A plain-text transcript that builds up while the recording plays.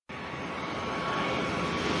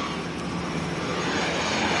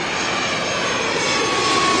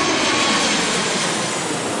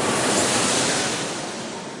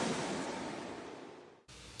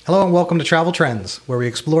Hello and welcome to Travel Trends, where we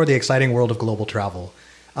explore the exciting world of global travel.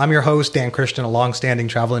 I'm your host, Dan Christian, a long-standing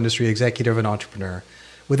travel industry executive and entrepreneur.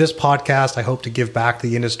 With this podcast, I hope to give back to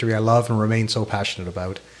the industry I love and remain so passionate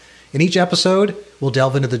about. In each episode, we'll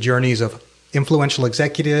delve into the journeys of influential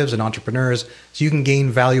executives and entrepreneurs so you can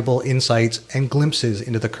gain valuable insights and glimpses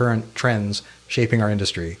into the current trends shaping our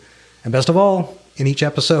industry. And best of all, in each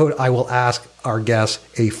episode, I will ask our guests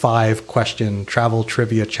a 5-question travel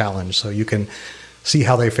trivia challenge so you can see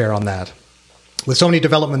how they fare on that. With so many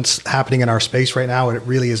developments happening in our space right now, it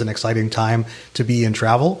really is an exciting time to be in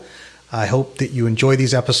travel. I hope that you enjoy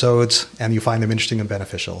these episodes and you find them interesting and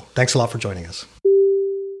beneficial. Thanks a lot for joining us.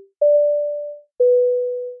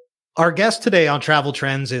 Our guest today on Travel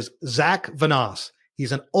Trends is Zach Vanasse.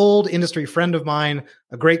 He's an old industry friend of mine,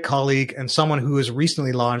 a great colleague, and someone who has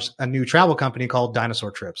recently launched a new travel company called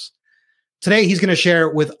Dinosaur Trips. Today, he's going to share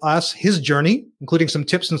with us his journey, including some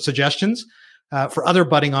tips and suggestions for other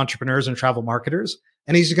budding entrepreneurs and travel marketers.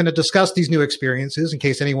 And he's going to discuss these new experiences in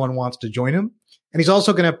case anyone wants to join him. And he's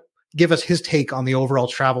also going to give us his take on the overall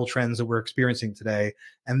travel trends that we're experiencing today.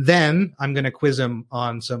 And then I'm going to quiz him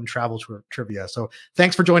on some travel trivia. So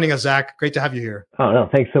thanks for joining us, Zach. Great to have you here. Oh, no,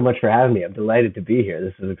 thanks so much for having me. I'm delighted to be here.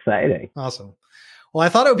 This is exciting. Awesome. Well, I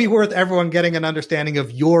thought it would be worth everyone getting an understanding of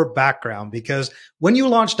your background, because when you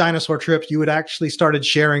launched Dinosaur Trips, you had actually started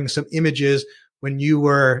sharing some images when you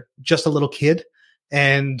were just a little kid,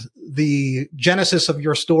 and the genesis of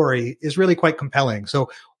your story is really quite compelling. So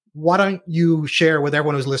why don't you share with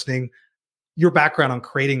everyone who's listening your background on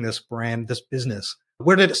creating this brand, this business?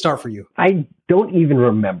 Where did it start for you? I don't even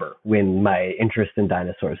remember when my interest in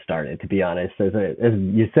dinosaurs started, to be honest. As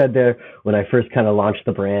you said there, when I first kind of launched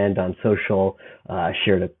the brand on social, I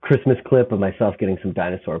shared a Christmas clip of myself getting some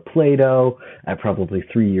dinosaur Play-Doh at probably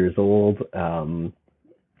 3 years old.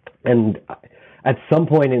 And at some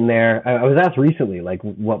point in there, I was asked recently, like,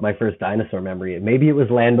 what my first dinosaur memory is. Maybe it was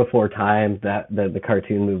Land Before Time, the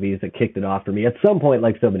cartoon movies that kicked it off for me. At some point,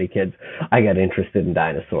 like so many kids, I got interested in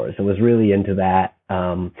dinosaurs and was really into that.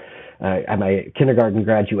 At my kindergarten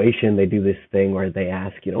graduation, they do this thing where they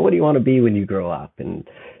ask, what do you want to be when you grow up? And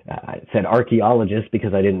I said archaeologist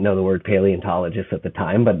because I didn't know the word paleontologist at the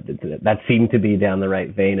time, but that seemed to be down the right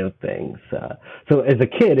vein of things. So as a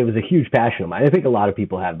kid, it was a huge passion of mine. I think a lot of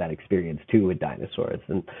people have that experience too with dinosaurs,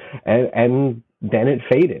 and then it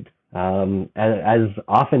faded, as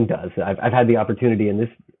often does. I've had the opportunity in this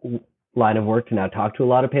line of work to now talk to a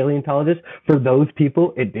lot of paleontologists. For those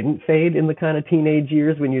people, it didn't fade in the kind of teenage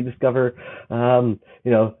years when you discover,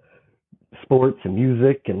 sports and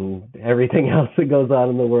music and everything else that goes on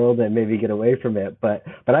in the world and maybe get away from it. But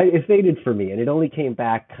it faded for me, and it only came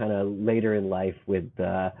back kind of later in life with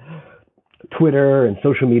Twitter and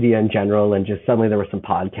social media in general, and just suddenly there were some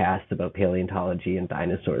podcasts about paleontology and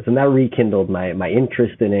dinosaurs, and that rekindled my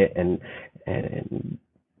interest in it and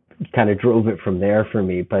kind of drove it from there for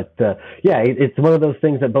me. But it's one of those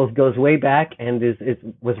things that both goes way back and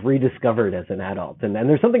was rediscovered as an adult. And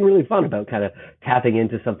there's something really fun about kind of tapping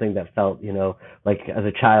into something that felt, like as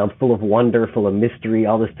a child, full of wonder, full of mystery,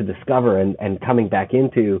 all this to discover, and coming back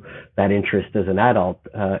into that interest as an adult.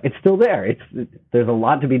 It's still there. There's a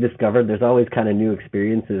lot to be discovered. There's always kind of new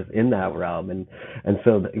experiences in that realm. And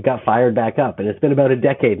so it got fired back up. And it's been about a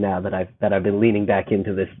decade now that I've been leaning back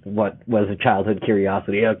into this, what was a childhood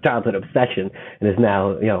curiosity, childhood obsession, and is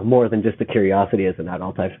now more than just a curiosity as an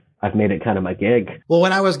adult. I've made it kind of my gig. Well,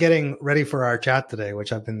 when I was getting ready for our chat today,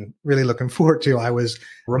 which I've been really looking forward to, I was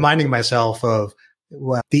reminding myself of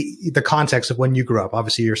the context of when you grew up.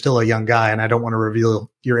 Obviously, you're still a young guy, and I don't want to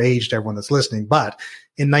reveal your age to everyone that's listening, but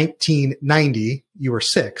in 1990, you were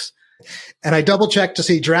 6. And I double checked to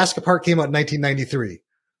see Jurassic Park came out in 1993.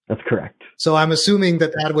 That's correct. So I'm assuming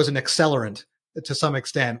that was an accelerant to some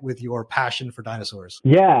extent with your passion for dinosaurs.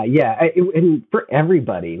 Yeah. And for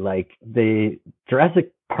everybody, like the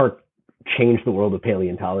Jurassic Park changed the world of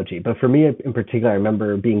paleontology. But for me in particular, I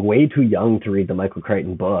remember being way too young to read the Michael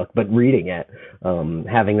Crichton book, but reading it,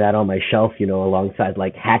 having that on my shelf, alongside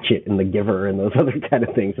like Hatchet and The Giver and those other kind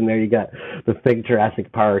of things. And there you got the big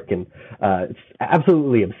Jurassic Park, and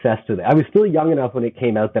absolutely obsessed with it. I was still young enough when it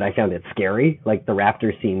came out that I found it scary. Like the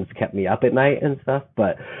raptor scenes kept me up at night and stuff.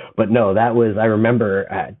 But no, that was, I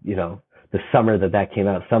remember, the summer that came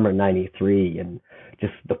out, summer 93, and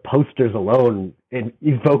just the posters alone, it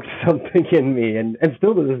evoked something in me. And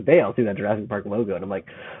still to this day, I'll see that Jurassic Park logo and I'm like,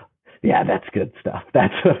 yeah, that's good stuff.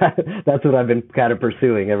 That's what I've been kind of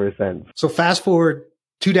pursuing ever since. So fast forward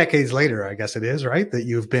 2 decades later, I guess it is, right? That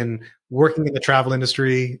you've been working in the travel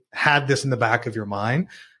industry, had this in the back of your mind.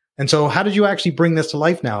 And so how did you actually bring this to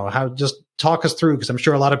life now? Just talk us through, because I'm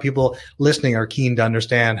sure a lot of people listening are keen to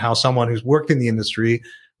understand how someone who's worked in the industry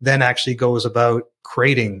then actually goes about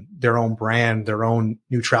creating their own brand, their own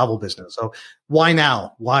new travel business. So why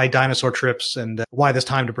now? Why Dinosaur Trips, and why this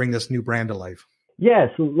time to bring this new brand to life? Yeah,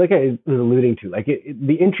 so like I was alluding to, like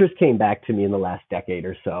the interest came back to me in the last decade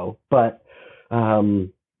or so, but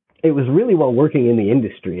it was really while working in the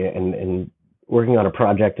industry and working on a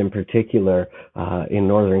project in particular in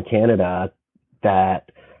northern Canada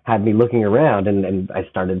that had me looking around, and I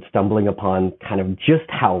started stumbling upon kind of just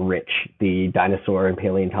how rich the dinosaur and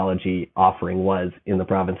paleontology offering was in the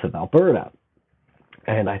province of Alberta.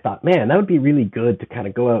 And I thought, man, that would be really good to kind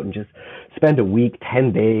of go out and just spend a week,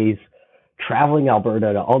 10 days, traveling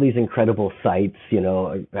Alberta to all these incredible sites. You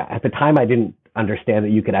know, at the time I didn't understand that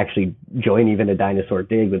you could actually join even a dinosaur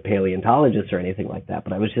dig with paleontologists or anything like that.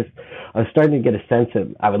 But I was starting to get a sense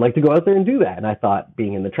of, I would like to go out there and do that. And I thought,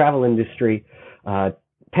 being in the travel industry,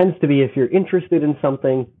 tends to be, if you're interested in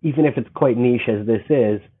something, even if it's quite niche as this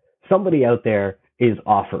is, somebody out there is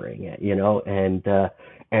offering it, you know.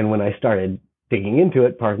 And when I started digging into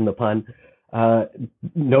it, pardon the pun,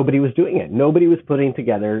 nobody was doing it. Nobody was putting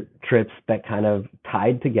together trips that kind of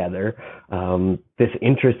tied together this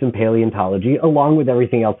interest in paleontology along with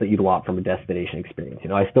everything else that you'd want from a destination experience. You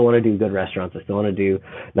know, I still want to do good restaurants. I still want to do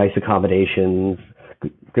nice accommodations,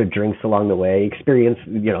 good drinks along the way, experience,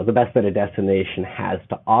 you know, the best that a destination has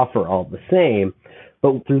to offer all the same,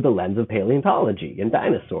 but through the lens of paleontology and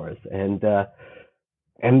dinosaurs. And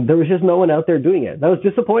there was just no one out there doing it. That was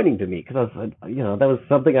disappointing to me, because I was, you know, that was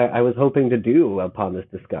something I was hoping to do upon this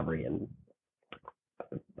discovery. And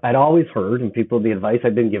I'd always heard, and the advice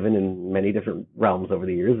I've been given in many different realms over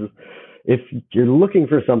the years is, if you're looking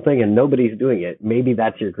for something and nobody's doing it, maybe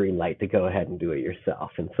that's your green light to go ahead and do it yourself.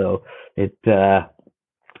 And so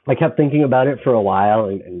I kept thinking about it for a while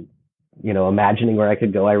and you know, imagining where I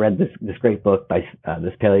could go. I read this great book by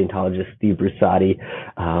this paleontologist, Steve Brusatte,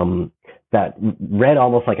 that read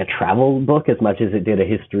almost like a travel book as much as it did a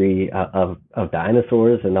history of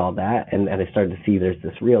dinosaurs and all that. And I started to see there's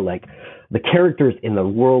this real, like, the characters in the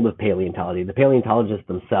world of paleontology, the paleontologists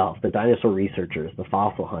themselves, the dinosaur researchers, the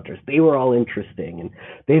fossil hunters, they were all interesting, and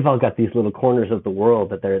they've all got these little corners of the world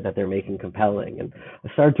that they're making compelling. And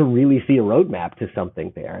I started to really see a roadmap to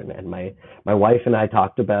something there. And my wife and I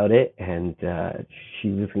talked about it, and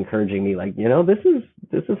she was encouraging me, like, you know, this is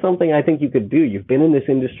something I think you could do. You've been in this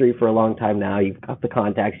industry for a long time now. You've got the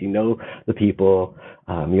contacts, you know the people,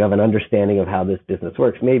 you have an understanding of how this business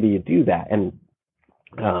works. Maybe you do that. And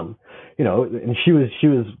you know, and she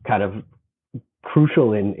was kind of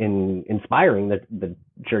crucial in inspiring the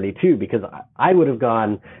journey too, because I would have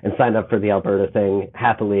gone and signed up for the Alberta thing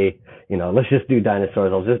happily. You know, let's just do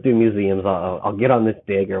dinosaurs. I'll just do museums. I'll get on this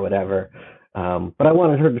dig or whatever. But I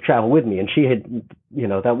wanted her to travel with me, and she had, you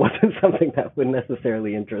know, that wasn't something that would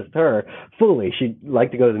necessarily interest her fully. She'd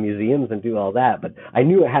like to go to the museums and do all that, but I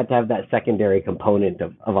knew it had to have that secondary component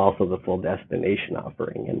of also the full destination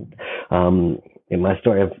offering. And in my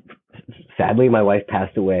story, sadly, my wife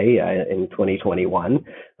passed away in 2021.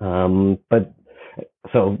 But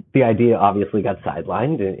so the idea obviously got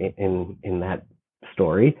sidelined in that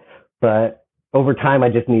story, but over time, I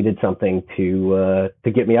just needed something to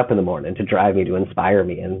get me up in the morning, to drive me, to inspire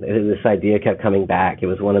me. And this idea kept coming back. It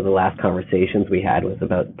was one of the last conversations we had was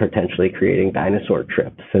about potentially creating dinosaur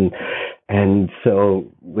trips. And so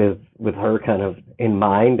with her kind of in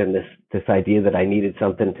mind, and this idea that I needed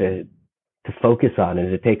something to focus on and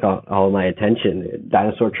to take all my attention,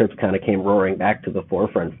 dinosaur trips kind of came roaring back to the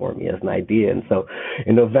forefront for me as an idea. And so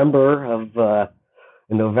in November of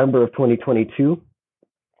 2022,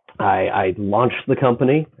 I launched the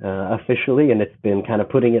company officially, and it's been kind of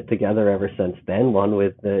putting it together ever since then. One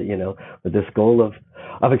with with this goal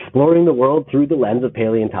of exploring the world through the lens of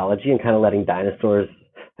paleontology, and kind of letting dinosaurs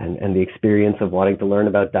and the experience of wanting to learn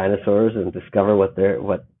about dinosaurs and discover what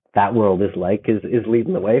that world is like is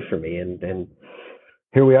leading the way for me. And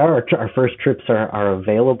here we are. Our first trips are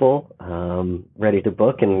available, ready to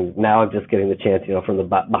book. And now I'm just getting the chance, from the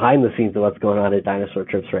behind the scenes of what's going on at Dinosaur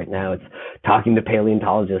Trips right now. It's talking to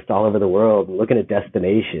paleontologists all over the world and looking at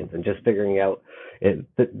destinations and just figuring out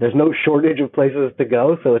there's no shortage of places to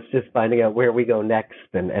go. So it's just finding out where we go next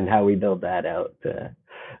and how we build that out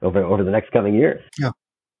over the next coming years. Yeah.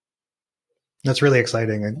 That's really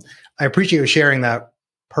exciting. And I appreciate you sharing that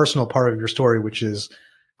personal part of your story, which is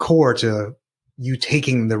core to you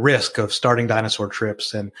taking the risk of starting Dinosaur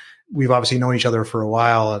Trips. And we've obviously known each other for a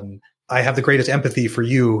while, and I have the greatest empathy for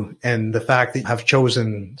you and the fact that you have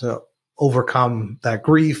chosen to overcome that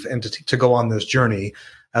grief and to go on this journey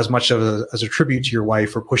as much as a tribute to your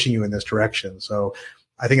wife for pushing you in this direction. So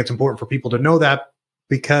I think it's important for people to know that,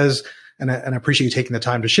 because And I appreciate you taking the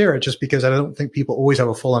time to share it, just because I don't think people always have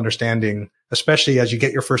a full understanding, especially as you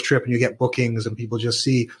get your first trip and you get bookings and people just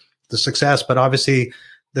see the success, but obviously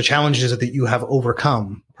the challenges that you have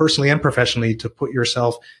overcome personally and professionally to put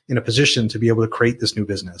yourself in a position to be able to create this new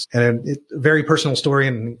business. And it's a very personal story,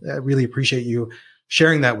 and I really appreciate you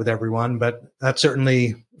sharing that with everyone. But that's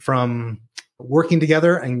certainly from working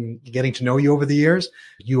together and getting to know you over the years.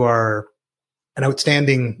 You are an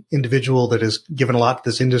outstanding individual that has given a lot to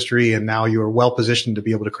this industry, and now you are well positioned to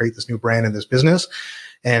be able to create this new brand in this business.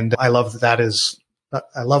 And I love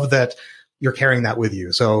I love that you're carrying that with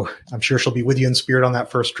you. So I'm sure she'll be with you in spirit on that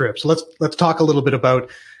first trip. So let's talk a little bit about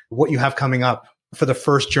what you have coming up for the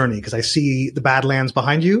first journey, because I see the Badlands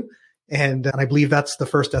behind you, and I believe that's the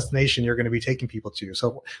first destination you're going to be taking people to.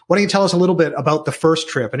 So why don't you tell us a little bit about the first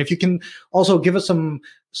trip? And if you can also give us some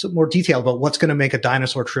more detail about what's going to make a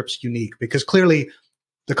Dinosaur trips unique, because clearly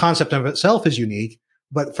the concept of itself is unique,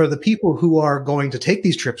 but for the people who are going to take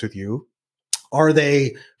these trips with you, are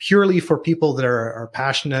they purely for people that are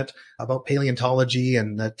passionate about paleontology,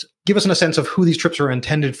 and that give us a sense of who these trips are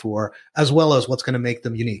intended for, as well as what's going to make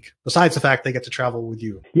them unique, besides the fact they get to travel with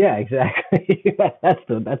you? Yeah, exactly. That's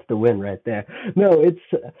the win right there. No,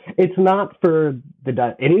 it's not for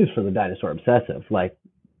it is for the dinosaur obsessive. Like,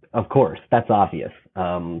 of course, that's obvious.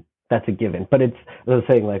 That's a given. But it's, I was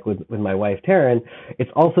saying, like with my wife, Taryn,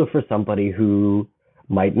 it's also for somebody who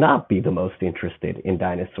might not be the most interested in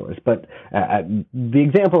dinosaurs. But the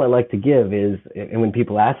example I like to give is, and when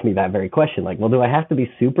people ask me that very question, like, well, do I have to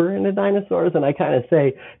be super into dinosaurs? And I kind of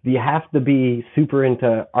say, do you have to be super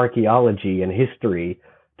into archaeology and history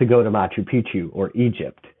to go to Machu Picchu or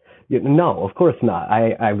Egypt? No, of course not.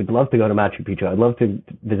 I would love to go to Machu Picchu. I'd love to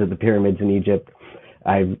visit the pyramids in Egypt.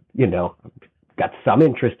 I've, got some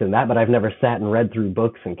interest in that, but I've never sat and read through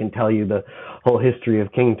books and can tell you the whole history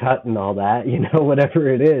of King Tut and all that,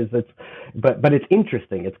 whatever it is. But it's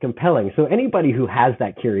interesting. It's compelling. So anybody who has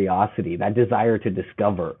that curiosity, that desire to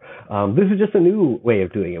discover, this is just a new way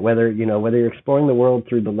of doing it. Whether you're exploring the world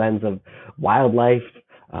through the lens of wildlife,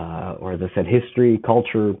 or as I said, history,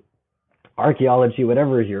 culture, archaeology,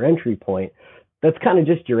 whatever is your entry point, that's kind of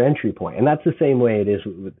just your entry point. And that's the same way it is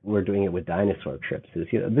we're doing it with dinosaur trips. This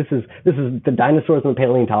is the dinosaurs and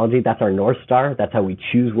paleontology. That's our North Star. That's how we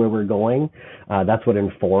choose where we're going. That's what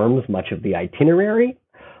informs much of the itinerary,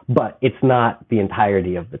 but it's not the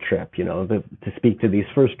entirety of the trip. To speak to these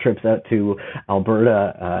first trips out to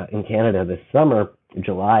Alberta, in Canada this summer,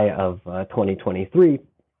 July of 2023,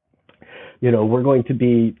 we're going to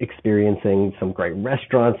be experiencing some great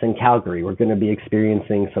restaurants in Calgary. We're going to be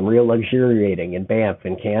experiencing some real luxuriating in Banff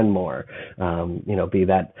and Canmore, be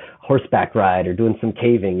that horseback ride or doing some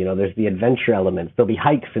caving. There's the adventure elements. There'll be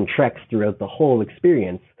hikes and treks throughout the whole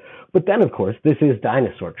experience. But then, of course, this is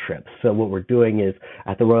dinosaur trips. So what we're doing is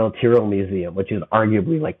at the Royal Tyrrell Museum, which is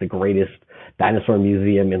arguably like the greatest dinosaur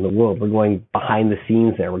museum in the world. We're going behind the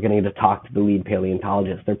scenes there. We're getting to talk to the lead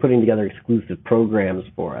paleontologists. They're putting together exclusive programs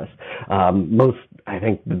for us. I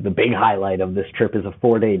think the big highlight of this trip is a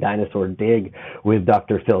 4-day dinosaur dig with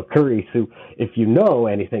Dr. Phil Curry. So if you know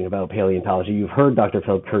anything about paleontology, you've heard Dr.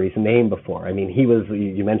 Phil Curry's name before. I mean,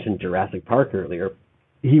 you mentioned Jurassic Park earlier.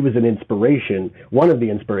 He was an inspiration, one of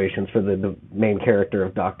the inspirations for the main character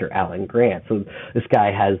of Dr. Alan Grant. So this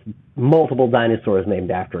guy has multiple dinosaurs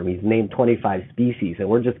named after him. He's named 25 species, and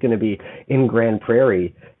we're just going to be in Grand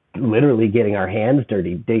Prairie, literally getting our hands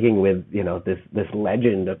dirty, digging with, this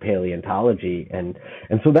legend of paleontology. And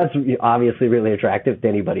so that's obviously really attractive to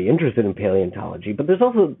anybody interested in paleontology. But there's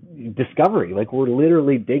also discovery. Like, we're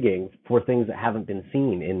literally digging for things that haven't been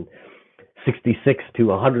seen in 66 to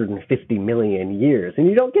 150 million years. And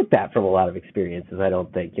you don't get that from a lot of experiences, I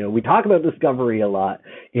don't think. We talk about discovery a lot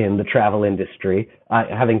in the travel industry.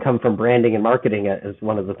 Having come from branding and marketing as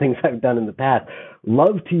one of the things I've done in the past,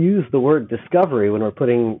 love to use the word discovery when we're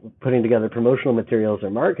putting together promotional materials or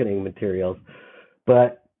marketing materials.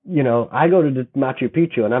 But, I go to Machu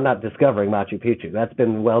Picchu and I'm not discovering Machu Picchu. That's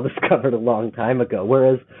been well discovered a long time ago.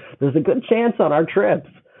 Whereas there's a good chance on our trips,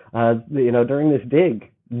 during this dig,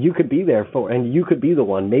 you could be there and you could be the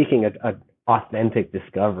one making a authentic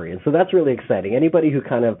discovery. And so that's really exciting. Anybody who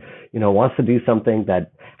kind of, wants to do something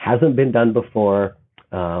that hasn't been done before,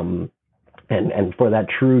 and for that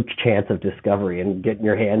true chance of discovery and getting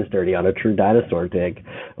your hands dirty on a true dinosaur dig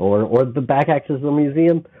or the back access of the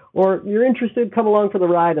museum, or you're interested, come along for the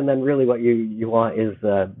ride. And then really what you want is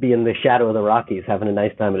be in the shadow of the Rockies, having a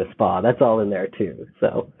nice time at a spa. That's all in there too.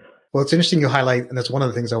 So, well, it's interesting you highlight, and that's one of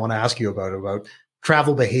the things I want to ask you about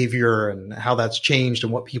travel behavior and how that's changed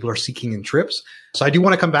and what people are seeking in trips. So I do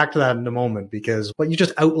want to come back to that in a moment, because what you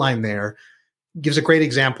just outlined there gives a great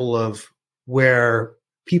example of where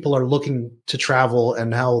people are looking to travel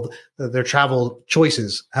and how their travel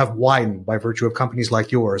choices have widened by virtue of companies like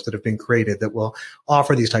yours that have been created that will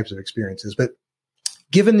offer these types of experiences. But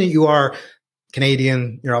given that you are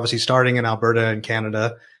Canadian, you're obviously starting in Alberta and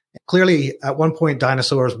Canada. Clearly, at one point,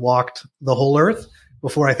 dinosaurs walked the whole Earth.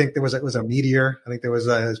 Before, I think it was a meteor. I think there was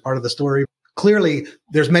as part of the story. Clearly,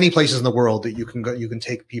 there's many places in the world that you can go. You can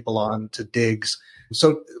take people on to digs.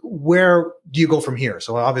 So, where do you go from here?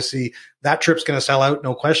 So, obviously, that trip's going to sell out,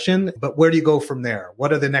 no question. But where do you go from there?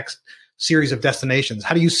 What are the next series of destinations?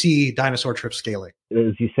 How do you see dinosaur trips scaling?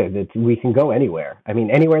 As you said, we can go anywhere. I mean,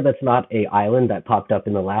 anywhere that's not a island that popped up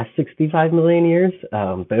in the last 65 million years.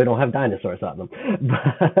 They don't have dinosaurs on them.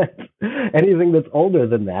 But anything that's older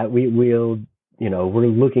than that, we're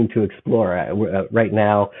looking to explore. Right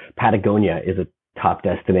now, Patagonia is a top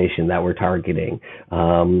destination that we're targeting.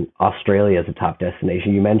 Australia is a top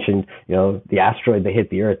destination. You mentioned, the asteroid that hit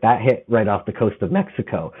the Earth, that hit right off the coast of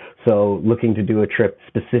Mexico. So looking to do a trip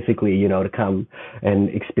specifically, to come and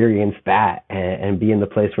experience that and be in the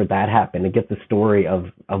place where that happened and get the story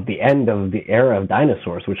of the end of the era of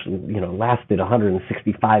dinosaurs, which, lasted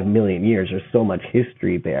 165 million years. There's so much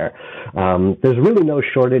history there. There's really no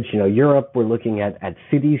shortage. Europe, we're looking at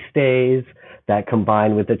city stays that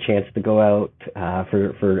combined with a chance to go out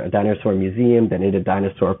for a dinosaur museum, then into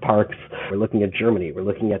dinosaur parks. We're looking at Germany, we're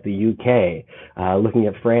looking at the UK, looking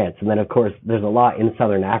at France, and then of course there's a lot in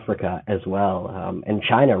Southern Africa as well. And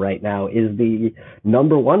China right now is the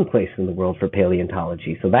number one place in the world for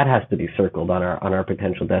paleontology, so that has to be circled on our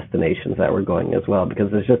potential destinations that we're going as well,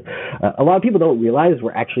 because there's just a lot of people don't realize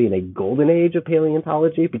we're actually in a golden age of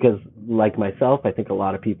paleontology, because like myself, I think a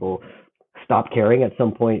lot of people stopped caring at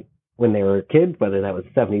some point when they were kids, whether that was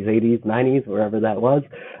 70s, 80s, 90s, wherever that was.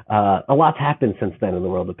 A lot's happened since then in the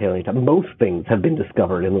world of paleontology. Most things have been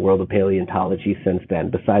discovered in the world of paleontology since then,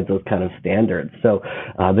 besides those kind of standards. So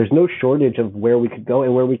there's no shortage of where we could go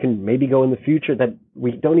and where we can maybe go in the future that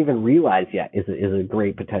we don't even realize yet is a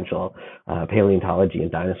great potential paleontology and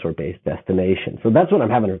dinosaur-based destination. So that's what I'm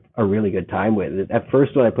having a really good time with. At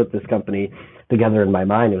first, when I put this company together in my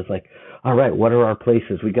mind, it was like, all right, what are our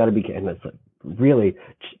places? We got to be, and it's like, really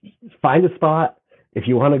find a spot if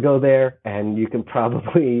you want to go there, and you can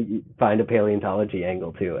probably find a paleontology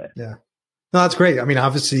angle to it. Yeah. No, that's great. I mean,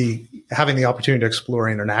 obviously having the opportunity to explore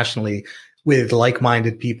internationally with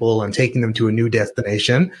like-minded people and taking them to a new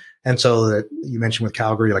destination. And so that you mentioned with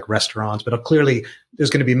Calgary, like restaurants, but clearly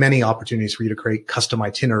there's going to be many opportunities for you to create custom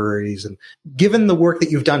itineraries. And given the work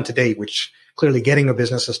that you've done to date, which clearly getting a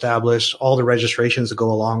business established, all the registrations that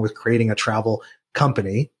go along with creating a travel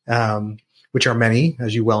company, which are many,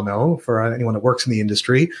 as you well know, for anyone that works in the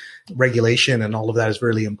industry. Regulation and all of that is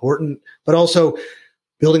really important, but also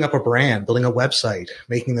building up a brand, building a website,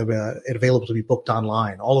 making it available to be booked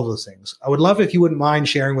online, all of those things. I would love if you wouldn't mind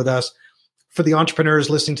sharing with us, for the entrepreneurs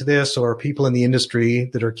listening to this or people in the industry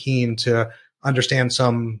that are keen to understand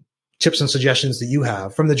some tips and suggestions that you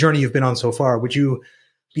have from the journey you've been on so far. Would you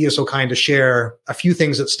be so kind to share a few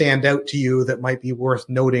things that stand out to you that might be worth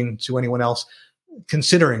noting to anyone else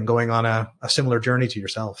considering going on a similar journey to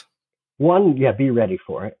yourself? One, be ready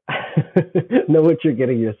for it. Know what you're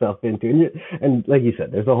getting yourself into. And like you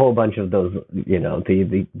said, there's a whole bunch of those,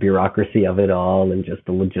 the bureaucracy of it all and just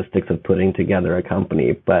the logistics of putting together a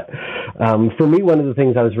company. But for me, one of the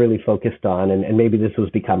things I was really focused on, and maybe this was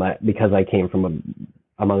because I came from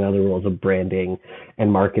among other roles, of branding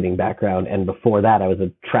and marketing background. And before that, I was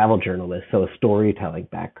a travel journalist, so a storytelling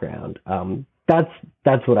background.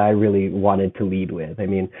 That's what I really wanted to lead with. I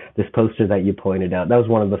mean, this poster that you pointed out, that was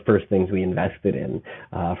one of the first things we invested in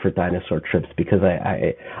for dinosaur trips, because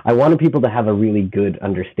I wanted people to have a really good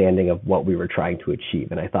understanding of what we were trying to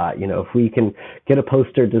achieve. And I thought, if we can get a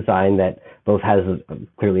poster design that both has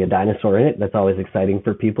clearly a dinosaur in it, that's always exciting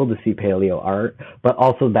for people to see paleo art, but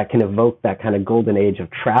also that can evoke that kind of golden age of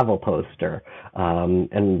travel poster,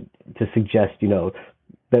 and to suggest,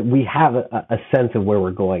 that we have a sense of where we're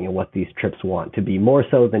going and what these trips want to be, more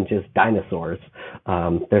so than just dinosaurs.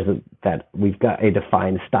 That we've got a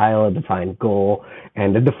defined style, a defined goal,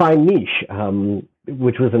 and a defined niche,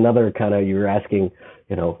 which was another kind of, you were asking,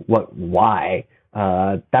 why?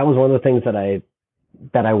 That was one of the things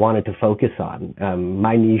that I wanted to focus on.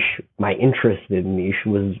 My niche, my interest in niche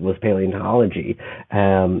was paleontology.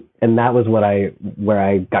 And that was where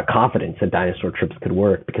I got confidence that dinosaur trips could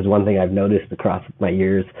work, because one thing I've noticed across my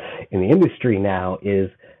years in the industry now is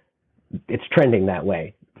it's trending that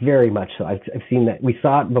way, very much so. I've seen that. We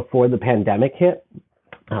saw it before the pandemic hit,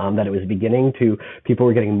 that it was beginning to, people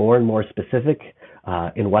were getting more and more specific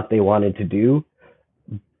in what they wanted to do.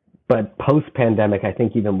 But post-pandemic, I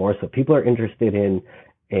think even more so, people are interested in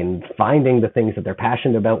in finding the things that they're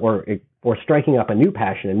passionate about, or striking up a new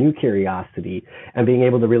passion, a new curiosity, and being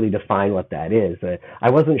able to really define what that is. I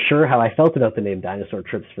wasn't sure how I felt about the name Dinosaur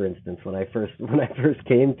Trips, for instance, when I first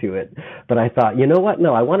came to it, but I thought, you know what?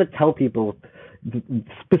 No, I want to tell people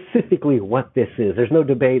specifically what this is. There's no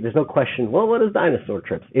debate. There's no question. Well, what is Dinosaur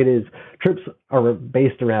Trips? It is, trips are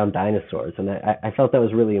based around dinosaurs, and I felt that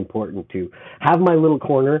was really important to have my little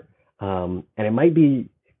corner. And it might be,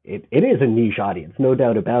 it is a niche audience, no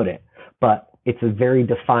doubt about it, but it's a very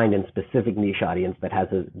defined and specific niche audience that has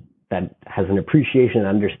an appreciation and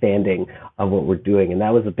understanding of what we're doing. And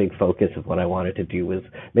that was a big focus of what I wanted to do, was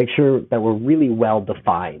make sure that we're really well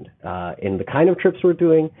defined in the kind of trips we're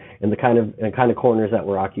doing, in the kind of corners that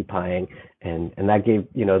we're occupying. And that gave,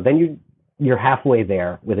 then you're halfway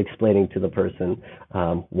there with explaining to the person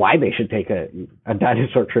why they should take a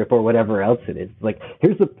dinosaur trip or whatever else it is. Like,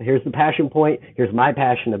 here's the passion point. Here's my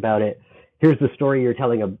passion about it. Here's the story you're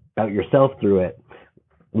telling about yourself through it.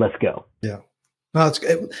 Let's go. Yeah. No,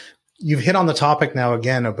 you've hit on the topic now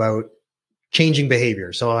again about changing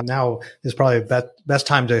behavior. So now is probably the best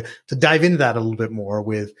time to dive into that a little bit more,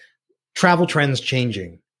 with travel trends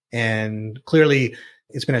changing. And clearly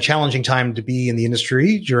it's been a challenging time to be in the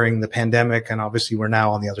industry during the pandemic. And obviously we're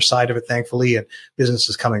now on the other side of it, thankfully, and business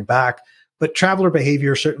is coming back. But traveler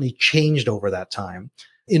behavior certainly changed over that time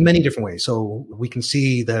in many different ways. So we can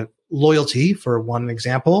see that loyalty, for one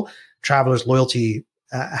example, travelers' loyalty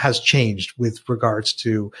has changed with regards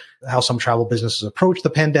to how some travel businesses approach the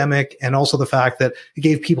pandemic, and also the fact that it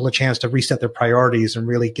gave people a chance to reset their priorities and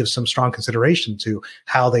really give some strong consideration to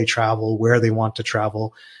how they travel, where they want to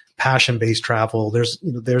travel, passion-based travel.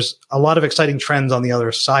 There's a lot of exciting trends on the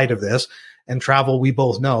other side of this, and travel, we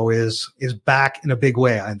both know, is back in a big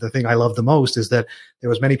way. And the thing I love the most is that there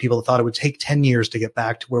was many people that thought it would take 10 years to get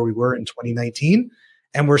back to where we were in 2019.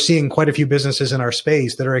 And we're seeing quite a few businesses in our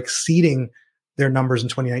space that are exceeding their numbers in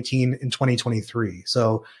 2019 in 2023.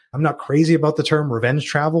 So I'm not crazy about the term revenge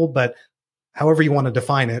travel, but however you want to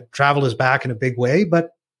define it, travel is back in a big way,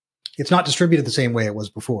 but it's not distributed the same way it was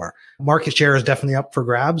before. Market share is definitely up for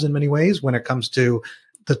grabs in many ways when it comes to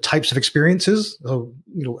the types of experiences. So,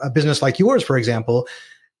 a business like yours, for example,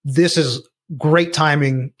 this is great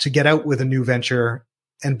timing to get out with a new venture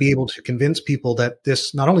and be able to convince people that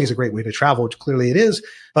this not only is a great way to travel, which clearly it is,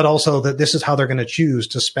 but also that this is how they're going to choose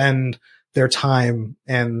to spend their time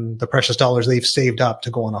and the precious dollars they've saved up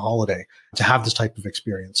to go on a holiday, to have this type of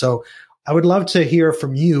experience. So I would love to hear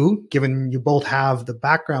from you, given you both have the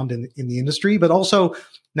background in the industry, but also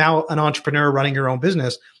now an entrepreneur running your own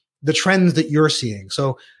business, the trends that you're seeing.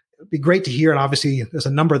 So it'd be great to hear. And obviously there's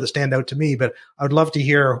a number that stand out to me, but I would love to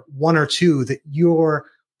hear one or two that you're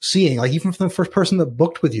seeing, like even from the first person that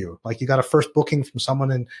booked with you, like you got a first booking from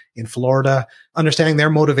someone in Florida, understanding their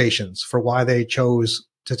motivations for why they chose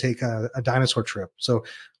to take a dinosaur trip. So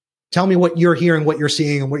tell me what you're hearing, what you're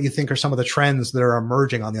seeing, and what you think are some of the trends that are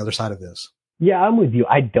emerging on the other side of this. Yeah, I'm with you.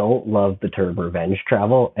 I don't love the term revenge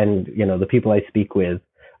travel. And, the people I speak with,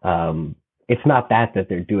 it's not that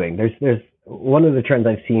they're doing. There's one of the trends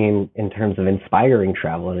I've seen in terms of inspiring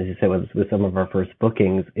travel. And as you said, with some of our first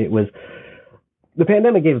bookings, it was the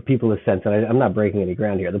pandemic gave people a sense, and I'm not breaking any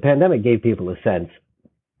ground here. The pandemic gave people a sense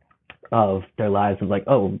of their lives of like,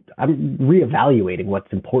 oh, I'm reevaluating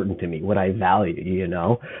what's important to me, what I value,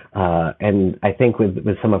 and I think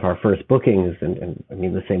with some of our first bookings, and I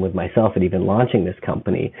mean the same with myself and even launching this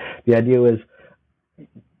company, the idea was,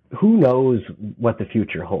 who knows what the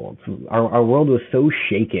future holds? Our world was so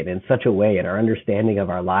shaken in such a way, and our understanding of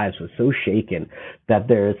our lives was so shaken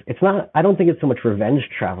that I don't think it's so much revenge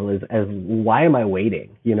travel as why am I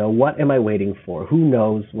waiting? What am I waiting for? Who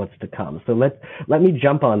knows what's to come? So let me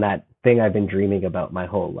jump on that thing I've been dreaming about my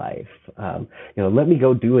whole life. Let me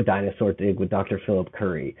go do a dinosaur dig with Dr. Philip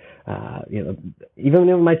Curry.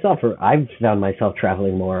 Even myself, I've found myself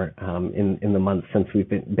traveling more in the months since we've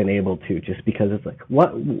been able to, just because it's like,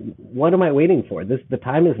 what am I waiting for? The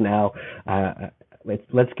time is now.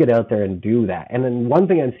 Let's get out there and do that. And then one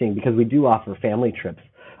thing I'm seeing, because we do offer family trips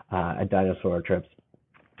at Dinosaur Trips,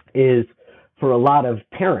 is for a lot of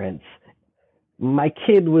parents, my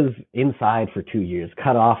kid was inside for 2 years,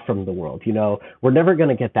 cut off from the world. We're never going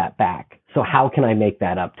to get that back. So how can I make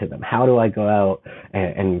that up to them? How do I go out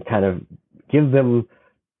and kind of give them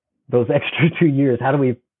those extra 2 years? How do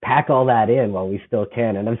we pack all that in while we still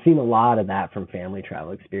can? And I've seen a lot of that from family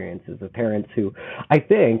travel experiences of parents who I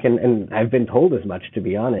think, and I've been told as much, to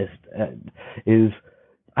be honest, is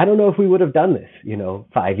I don't know if we would have done this,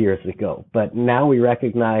 5 years ago, but now we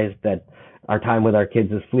recognize that our time with our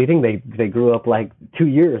kids is fleeting. They grew up like 2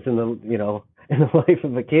 years in in the life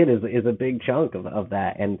of a kid is a big chunk of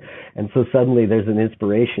that. And so suddenly there's an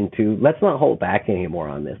inspiration to, let's not hold back anymore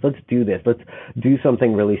on this. Let's do this. Let's do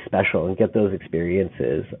something really special and get those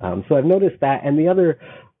experiences. So I've noticed that. And the other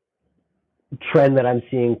trend that I'm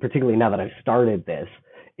seeing, particularly now that I've started this,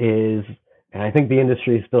 is, and I think the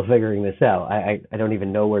industry is still figuring this out. I don't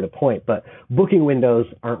even know where to point, but booking windows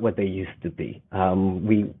aren't what they used to be.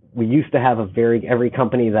 We used to have every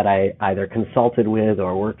company that I either consulted with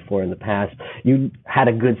or worked for in the past, you had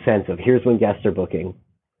a good sense of, here's when guests are booking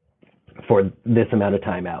for this amount of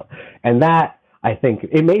time out. And that, I think,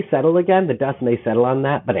 it may settle again. The dust may settle on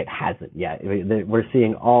that, but it hasn't yet. We're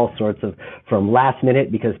seeing all sorts of, from last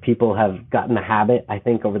minute, because people have gotten the habit, I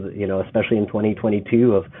think, over the, especially in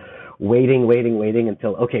 2022, of waiting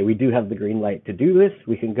until, okay, we do have the green light to do this,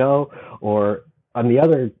 we can go. Or on the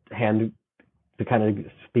other hand, to kind of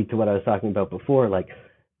speak to what I was talking about before, like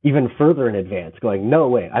even further in advance, going, no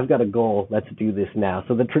way, I've got a goal, let's do this now.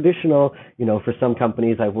 So the traditional, for some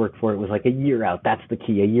companies I've worked for, it was like a year out, that's the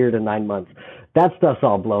key, a year to 9 months. That stuff's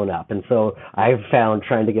all blown up. And so I've found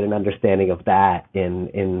trying to get an understanding of that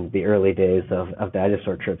in the early days of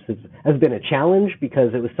Dinosaur trips has been a challenge,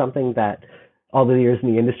 because it was something that all the years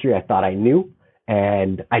in the industry I thought I knew,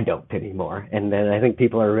 and I don't anymore. And then I think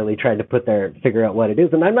people are really trying to figure out what it is.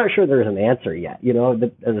 And I'm not sure there's an answer yet.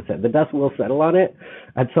 As I said, the dust will settle on it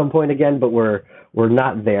at some point again, but we're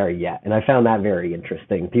not there yet. And I found that very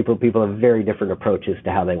interesting. People have very different approaches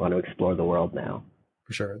to how they want to explore the world now.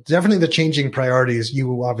 For sure. Definitely the changing priorities.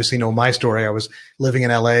 You obviously know my story. I was living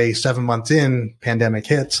in LA 7 months in, pandemic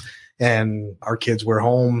hits, and our kids were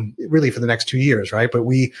home really for the next 2 years, right? But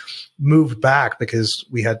we moved back because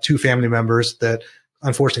we had 2 family members that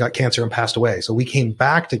unfortunately got cancer and passed away. So we came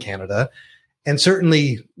back to Canada. And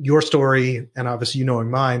certainly your story, and obviously you knowing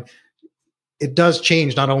mine, it does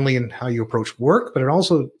change not only in how you approach work, but it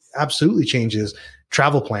also absolutely changes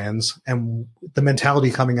travel plans and the mentality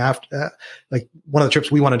coming after. Like one of the trips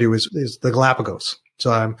we want to do is the Galapagos.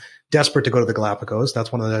 So I'm desperate to go to the Galapagos.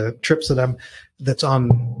 That's one of the trips that's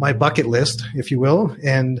on my bucket list, if you will.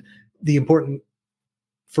 And the important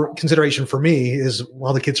consideration for me is,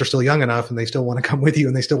 while the kids are still young enough and they still want to come with you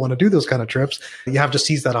and they still want to do those kind of trips, you have to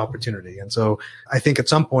seize that opportunity. And so I think at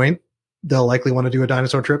some point they'll likely want to do a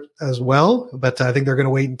dinosaur trip as well, but I think they're going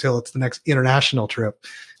to wait until it's the next international trip.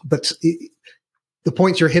 But the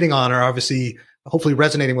points you're hitting on are obviously hopefully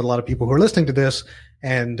resonating with a lot of people who are listening to this.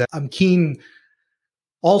 And I'm keen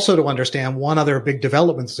also to understand one other big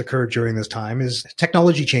development that's occurred during this time is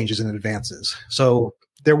technology changes and advances. So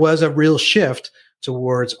there was a real shift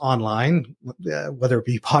towards online, whether it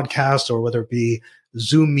be podcasts or whether it be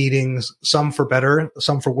Zoom meetings, some for better,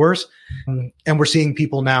 some for worse. And we're seeing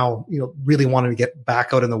people now, really wanting to get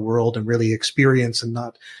back out in the world and really experience and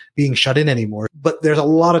not being shut in anymore. But there's a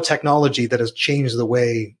lot of technology that has changed the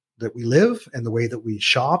way that we live and the way that we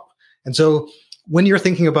shop. And so when you're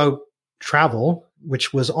thinking about travel,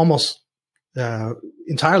 which was almost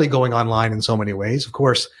entirely going online in so many ways, of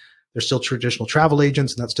course, there's still traditional travel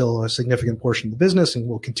agents, and that's still a significant portion of the business and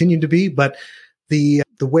will continue to be. But the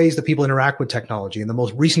ways that people interact with technology, and the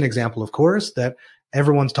most recent example, of course, that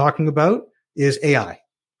everyone's talking about is AI.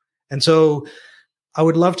 And so I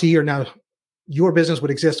would love to hear now, your business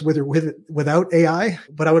would exist with or without AI,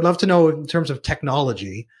 but I would love to know in terms of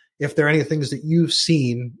technology, if there are any things that you've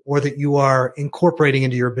seen or that you are incorporating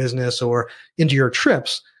into your business or into your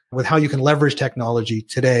trips with how you can leverage technology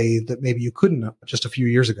today that maybe you couldn't just a few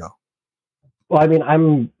years ago. Well, I mean,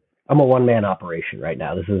 I'm a one-man operation right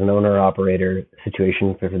now. This is an owner-operator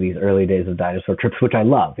situation for these early days of dinosaur trips, which I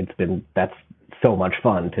love. That's so much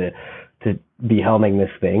fun to be helming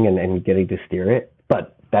this thing and getting to steer it.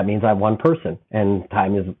 But that means I'm one person, and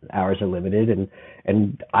hours are limited.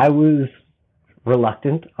 And I was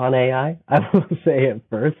reluctant on AI, I will say at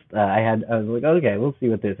first. I was like, okay, we'll see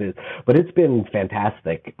what this is. But it's been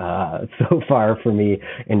fantastic so far for me,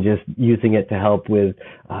 in just using it to help with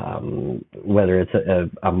whether it's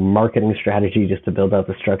a marketing strategy, just to build out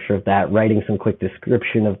the structure of that, writing some quick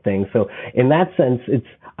description of things. So in that sense,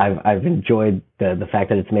 I've enjoyed the fact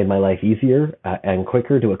that it's made my life easier and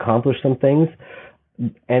quicker to accomplish some things.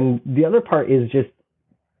 And the other part is just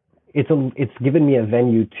it's given me a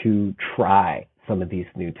venue to try some of these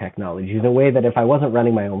new technologies in a way that if I wasn't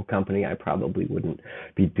running my own company, I probably wouldn't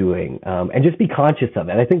be doing, and just be conscious of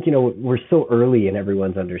it. I think, we're so early in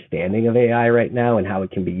everyone's understanding of AI right now and how it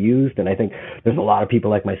can be used. And I think there's a lot of people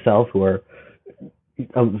like myself who are,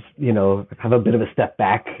 have a bit of a step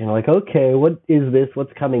back and like, okay, what is this?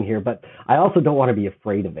 What's coming here? But I also don't want to be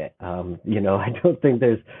afraid of it. I don't think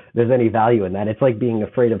there's any value in that. It's like being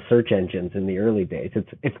afraid of search engines in the early days.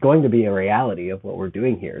 It's going to be a reality of what we're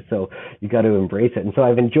doing here. So you got to embrace it. And so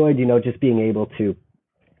I've enjoyed, just being able to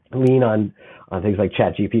lean on things like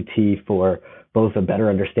ChatGPT for both a better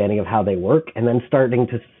understanding of how they work, and then starting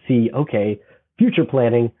to see, okay, future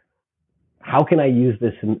planning, how can I use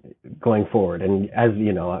this going forward? And as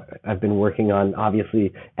you know, I've been working on,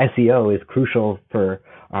 obviously, SEO is crucial for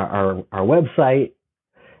our website,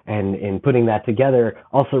 and in putting that together,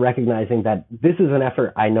 also recognizing that this is an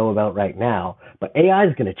effort I know about right now, but AI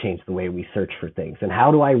is going to change the way we search for things. And how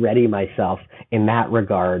do I ready myself in that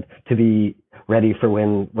regard to be ready for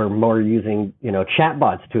when we're more using,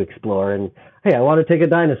 chatbots to explore? And hey, I want to take a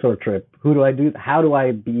dinosaur trip. Who do I do? How do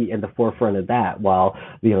I be in the forefront of that while,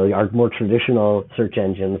 our more traditional search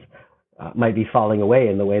engines might be falling away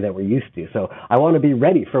in the way that we're used to. So I want to be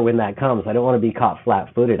ready for when that comes. I don't want to be caught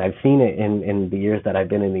flat-footed. I've seen it in the years that I've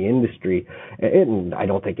been in the industry, and I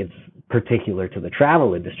don't think it's particular to the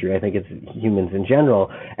travel industry. I think it's humans in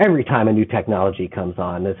general. Every time a new technology comes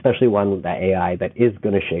on, especially one with that AI that is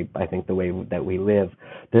going to shape, I think, the way that we live,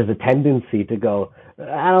 there's a tendency to go,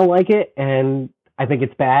 I don't like it, and I think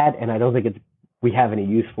it's bad, and I don't think we have any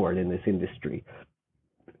use for it in this industry.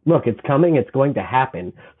 Look, it's coming, it's going to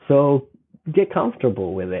happen. So get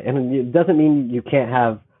comfortable with it. And it doesn't mean you can't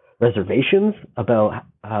have reservations about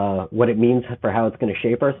what it means for how it's going to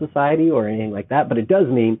shape our society or anything like that. But it does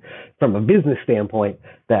mean, from a business standpoint,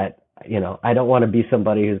 that, I don't want to be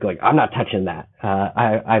somebody who's going, I'm not touching that.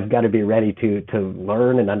 I've got to be ready to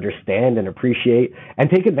learn and understand and appreciate and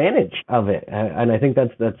take advantage of it. And I think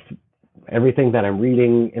that's everything that I'm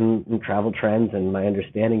reading in travel trends, and my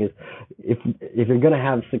understanding is if you're going to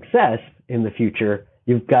have success in the future,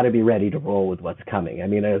 you've got to be ready to roll with what's coming. I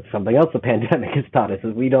mean, something else the pandemic has taught us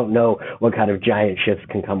is we don't know what kind of giant shifts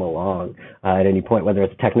can come along at any point, whether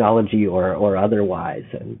it's technology or otherwise.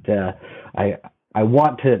 And I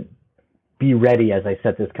want to be ready as I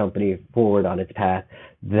set this company forward on its path,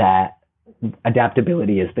 that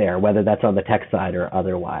adaptability is there, whether that's on the tech side or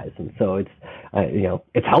otherwise. And so it's,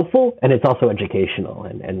 it's helpful, and it's also educational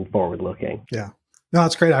and forward looking. Yeah. No,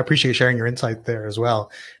 that's great. I appreciate sharing your insight there as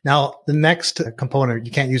well. Now, the next component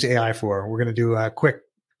you can't use AI for, we're going to do a quick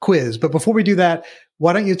quiz. But before we do that,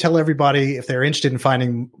 why don't you tell everybody, if they're interested in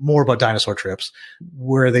finding more about dinosaur trips,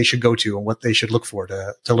 where they should go to and what they should look for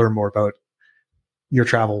to learn more about your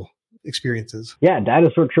travel experiences? Yeah,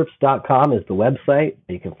 dinosaurtrips.com is the website.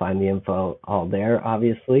 You can find the info all there,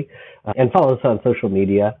 obviously. And follow us on social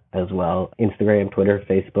media as well, Instagram, Twitter,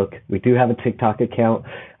 Facebook. We do have a TikTok account.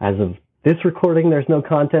 As of this recording, there's no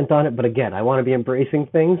content on it, but again, I want to be embracing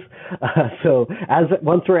things. So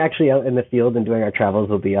once we're actually out in the field and doing our travels,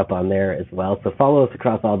 we'll be up on there as well. So follow us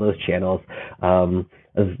across all those channels.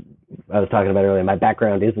 As I was talking about earlier, my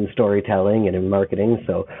background is in storytelling and in marketing,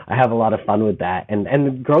 so I have a lot of fun with that.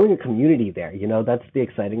 And growing a community there, that's the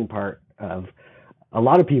exciting part of a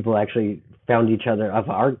lot of people actually found each other, of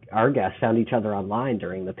our guests found each other online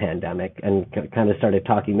during the pandemic and kind of started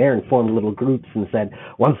talking there and formed little groups and said,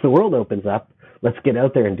 once the world opens up, let's get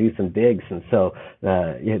out there and do some digs. And so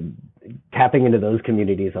tapping into those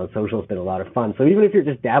communities on social has been a lot of fun. So even if you're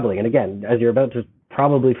just dabbling, and again, as you're about to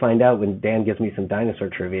probably find out when Dan gives me some dinosaur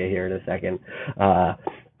trivia here in a second,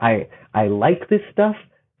 I like this stuff,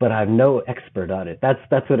 but I'm no expert on it.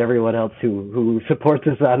 That's what everyone else who supports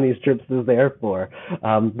us on these trips is there for.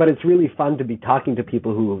 But it's really fun to be talking to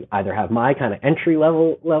people who either have my kind of entry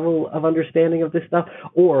level of understanding of this stuff,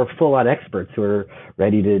 or full on experts who are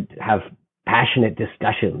ready to have passionate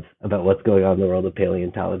discussions about what's going on in the world of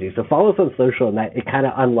paleontology. So follow us on social, and that it kind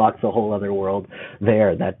of unlocks a whole other world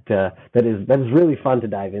there that is really fun to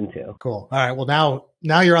dive into. Cool. All right. Well,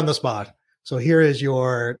 now you're on the spot. So here is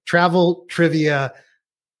your travel trivia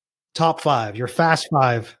top 5, your fast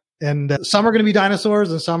 5. And some are going to be dinosaurs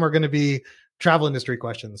and some are going to be travel industry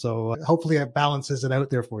questions. So hopefully it balances it out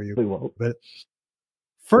there for you. We won't. But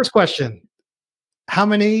first question, how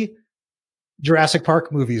many Jurassic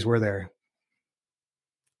Park movies were there?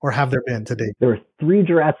 Or have there been to date? There were 3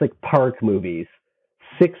 Jurassic Park movies,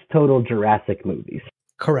 6 total Jurassic movies.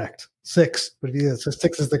 Correct. 6. So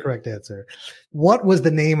 6 is the correct answer. What was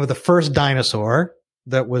the name of the first dinosaur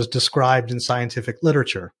that was described in scientific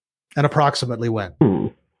literature? And approximately when?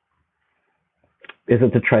 Is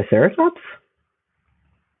it the Triceratops?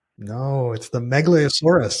 No, it's the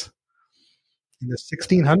Megalosaurus in the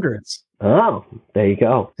 1600s. Oh, there you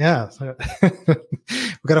go. Yeah.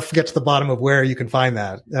 We've got to get to the bottom of where you can find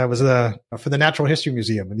that. That was for the Natural History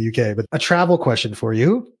Museum in the UK. But a travel question for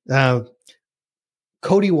you.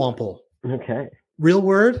 Codywomple. Okay. Real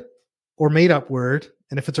word or made up word?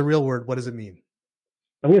 And if it's a real word, what does it mean?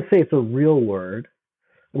 I'm going to say it's a real word.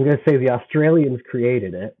 I'm going to say the Australians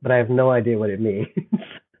created it, but I have no idea what it means.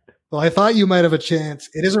 Well, I thought you might have a chance.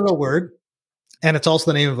 It is a real word, and it's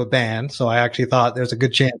also the name of a band. So I actually thought there's a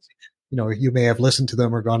good chance, you may have listened to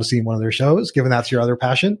them or gone to see one of their shows, given that's your other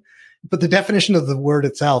passion. But the definition of the word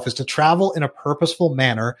itself is to travel in a purposeful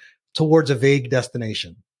manner towards a vague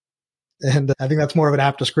destination. And I think that's more of an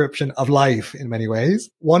apt description of life in many ways.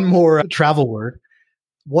 One more travel word.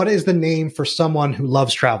 What is the name for someone who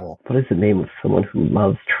loves travel? What is the name of someone who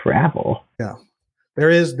loves travel? Yeah.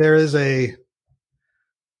 There is a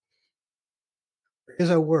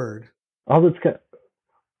word. All that's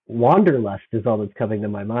wanderlust is all that's coming to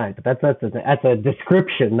my mind, but that's a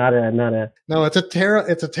description, not a. No, it's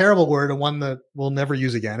a terrible word and one that we'll never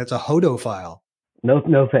use again. It's a hodophile.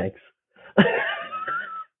 No thanks.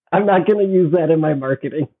 I'm not going to use that in my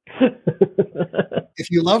marketing. If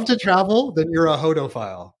you love to travel, then you're a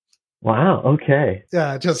hodophile. Wow. Okay.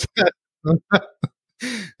 Yeah, just yeah,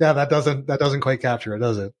 that doesn't quite capture it,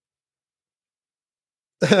 does it?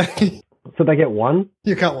 So did I get one?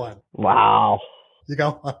 You got one. Wow. You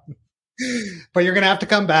got one. But you're going to have to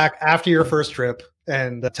come back after your first trip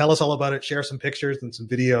and tell us all about it, share some pictures and some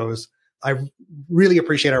videos. I really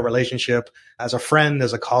appreciate our relationship as a friend,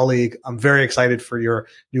 as a colleague. I'm very excited for your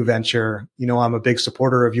new venture. I'm a big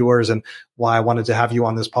supporter of yours and why I wanted to have you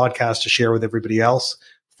on this podcast to share with everybody else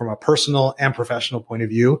from a personal and professional point of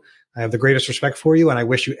view. I have the greatest respect for you and I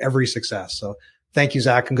wish you every success. So thank you,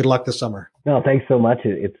 Zach, and good luck this summer. No, thanks so much.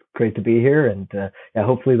 It's great to be here. And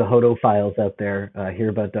hopefully the hodophiles out there hear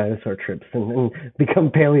about dinosaur trips and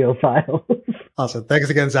become paleophiles. Awesome.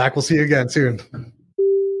 Thanks again, Zach. We'll see you again soon.